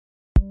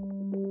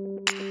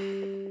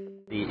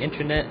The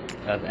Internet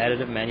of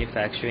Additive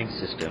Manufacturing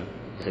system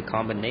is a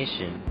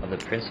combination of the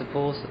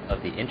principles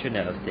of the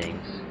Internet of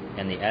Things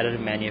and the additive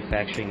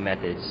manufacturing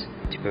methods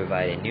to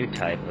provide a new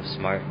type of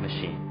smart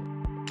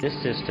machine. This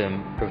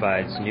system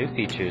provides new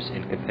features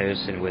in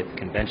comparison with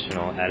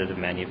conventional additive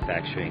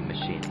manufacturing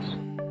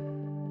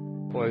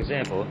machines. For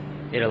example,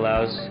 it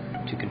allows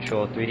to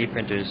control 3D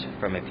printers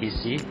from a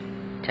PC,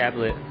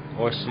 tablet,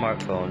 or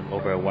smartphone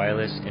over a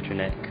wireless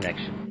internet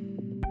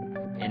connection.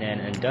 In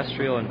an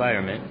industrial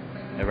environment,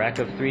 a rack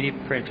of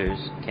 3D printers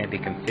can be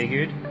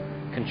configured,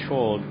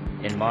 controlled,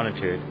 and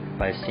monitored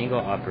by a single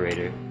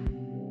operator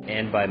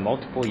and by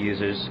multiple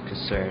users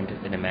concerned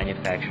in the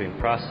manufacturing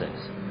process,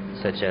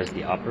 such as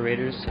the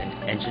operators and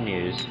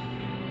engineers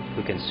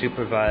who can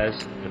supervise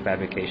the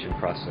fabrication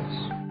process.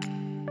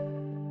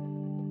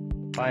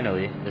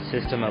 Finally, the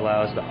system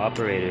allows the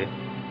operator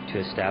to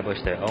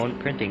establish their own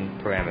printing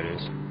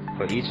parameters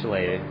for each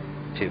layer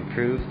to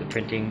improve the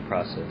printing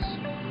process.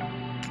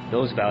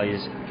 Those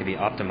values can be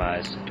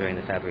optimized during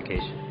the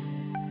fabrication.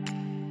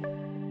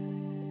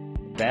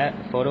 Vat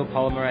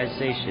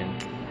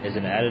Photopolymerization is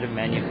an additive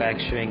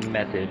manufacturing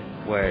method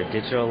where a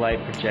digital light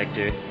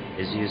projector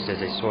is used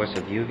as a source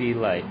of UV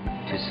light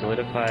to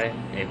solidify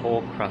a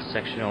whole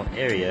cross-sectional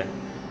area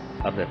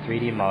of the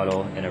 3D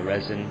model in a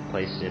resin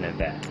placed in a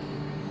vat.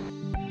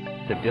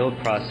 The build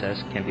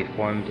process can be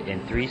formed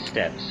in 3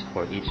 steps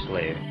for each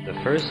layer. The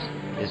first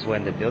is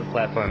when the build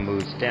platform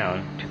moves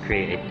down to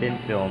create a thin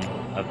film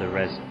of the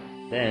resin.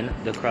 Then,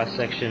 the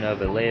cross-section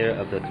of a layer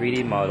of the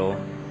 3D model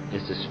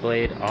is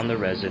displayed on the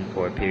resin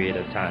for a period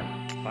of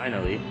time.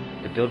 Finally,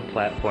 the build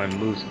platform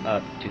moves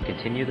up to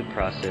continue the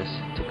process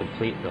to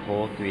complete the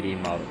whole 3D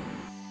model.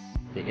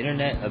 The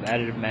Internet of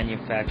Additive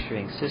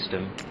Manufacturing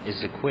system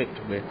is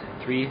equipped with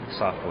 3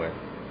 software: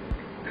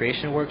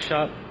 Creation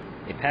Workshop,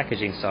 a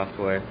packaging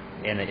software,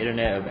 and the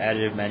Internet of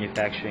Additive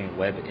Manufacturing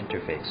web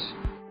interface.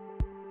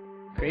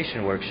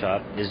 Creation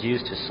Workshop is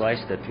used to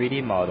slice the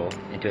 3D model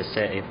into a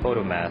set of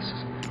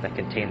photomasks that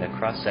contain the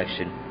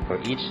cross-section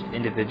for each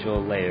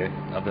individual layer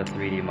of the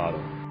 3D model.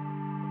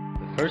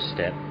 The first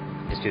step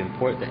is to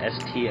import the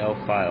STL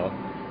file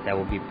that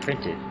will be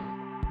printed,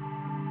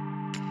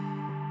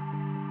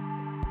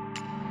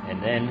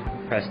 and then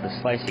press the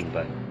slicing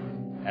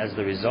button. As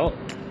the result,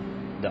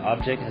 the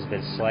object has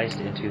been sliced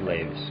into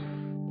layers.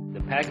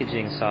 The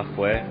packaging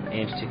software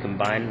aims to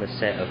combine the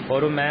set of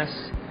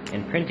photomasks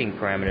and printing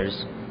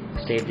parameters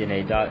saved in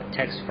a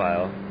 .txt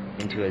file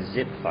into a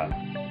zip file.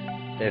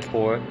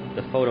 Therefore,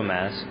 the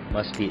photomask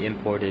must be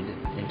imported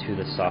into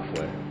the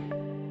software.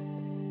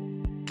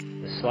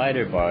 The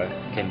slider bar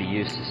can be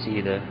used to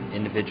see the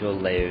individual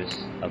layers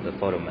of the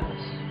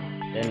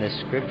photomask. Then the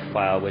script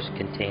file, which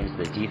contains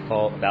the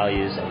default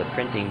values of the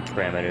printing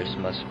parameters,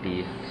 must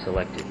be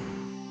selected.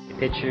 A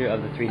picture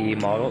of the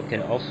 3D model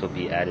can also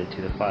be added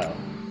to the file.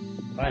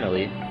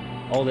 Finally,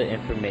 all the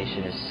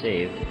information is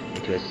saved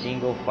into a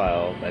single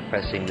file by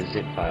pressing the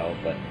zip file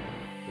button.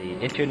 The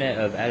Internet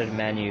of Additive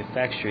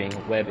Manufacturing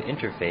web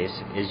interface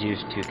is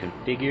used to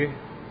configure,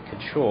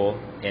 control,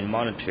 and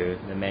monitor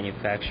the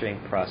manufacturing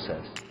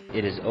process.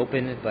 It is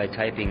opened by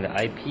typing the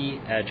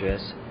IP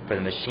address for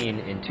the machine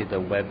into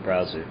the web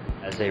browser.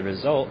 As a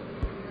result,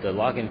 the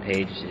login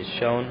page is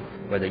shown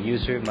where the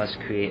user must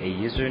create a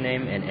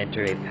username and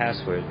enter a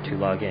password to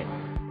log in.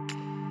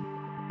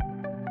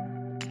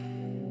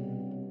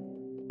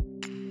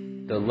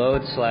 The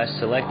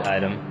load/select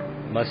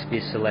item must be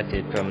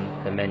selected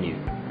from the menu.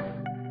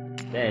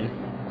 Then,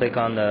 click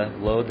on the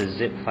Load the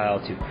zip file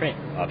to print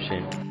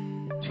option,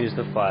 choose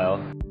the file,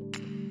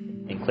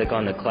 and click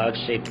on the Cloud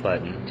Shape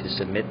button to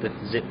submit the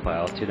zip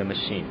file to the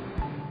machine.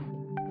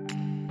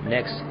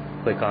 Next,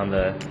 click on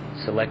the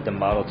Select the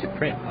model to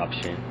print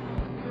option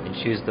and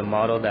choose the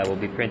model that will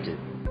be printed.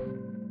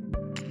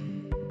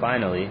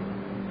 Finally,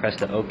 press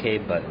the OK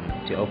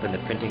button to open the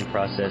printing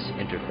process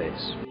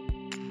interface.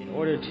 In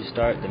order to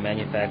start the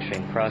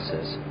manufacturing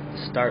process, the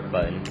Start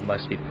button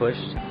must be pushed,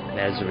 and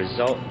as a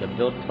result, the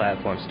build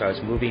platform starts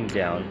moving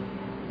down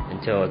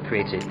until it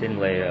creates a thin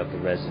layer of the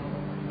resin.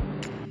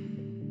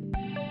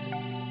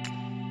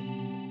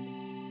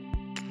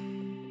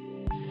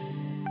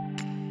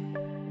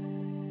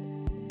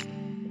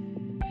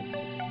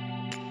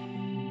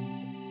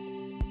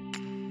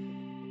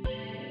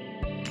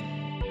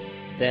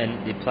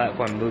 Then, the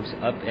platform moves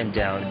up and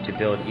down to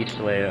build each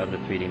layer of the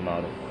 3D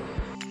model.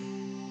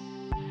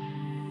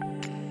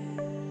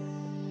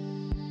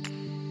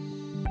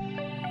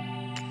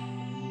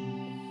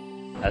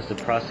 As the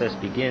process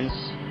begins,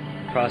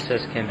 the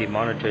process can be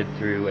monitored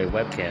through a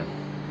webcam,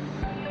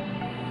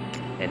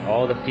 and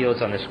all the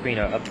fields on the screen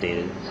are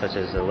updated, such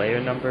as the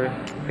layer number,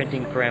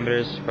 printing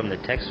parameters from the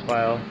text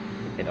file,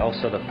 and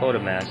also the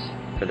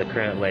photomask for the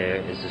current layer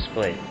is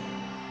displayed.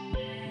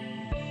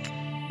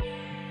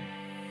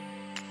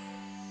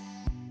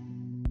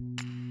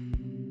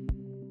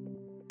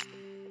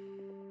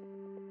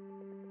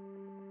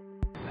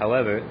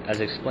 However, as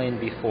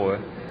explained before,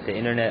 the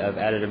Internet of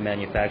Additive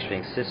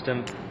Manufacturing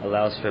system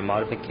allows for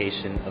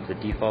modification of the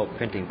default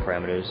printing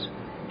parameters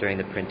during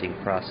the printing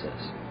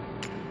process.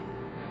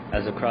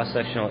 As the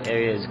cross-sectional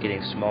area is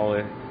getting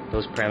smaller,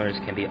 those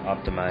parameters can be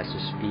optimized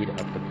to speed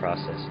up the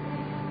process.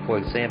 For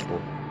example,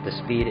 the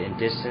speed and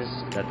distance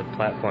that the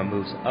platform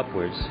moves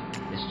upwards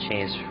is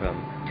changed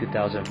from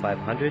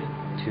 2,500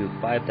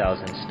 to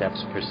 5,000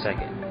 steps per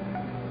second,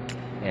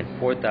 and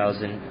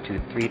 4,000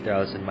 to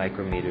 3,000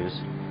 micrometers,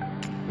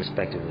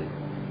 respectively.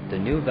 The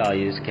new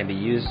values can be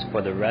used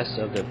for the rest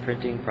of the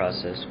printing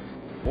process,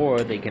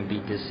 or they can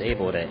be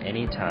disabled at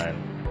any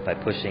time by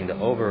pushing the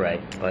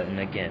overwrite button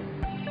again.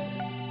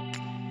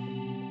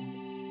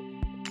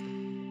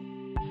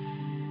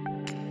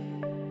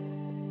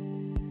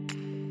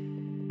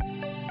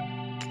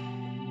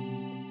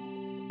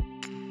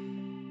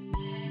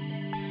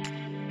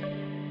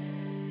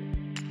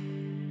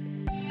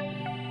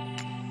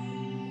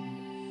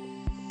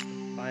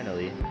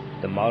 Finally,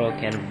 the model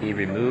can be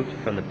removed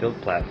from the build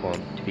platform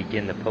to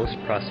begin the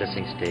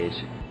post-processing stage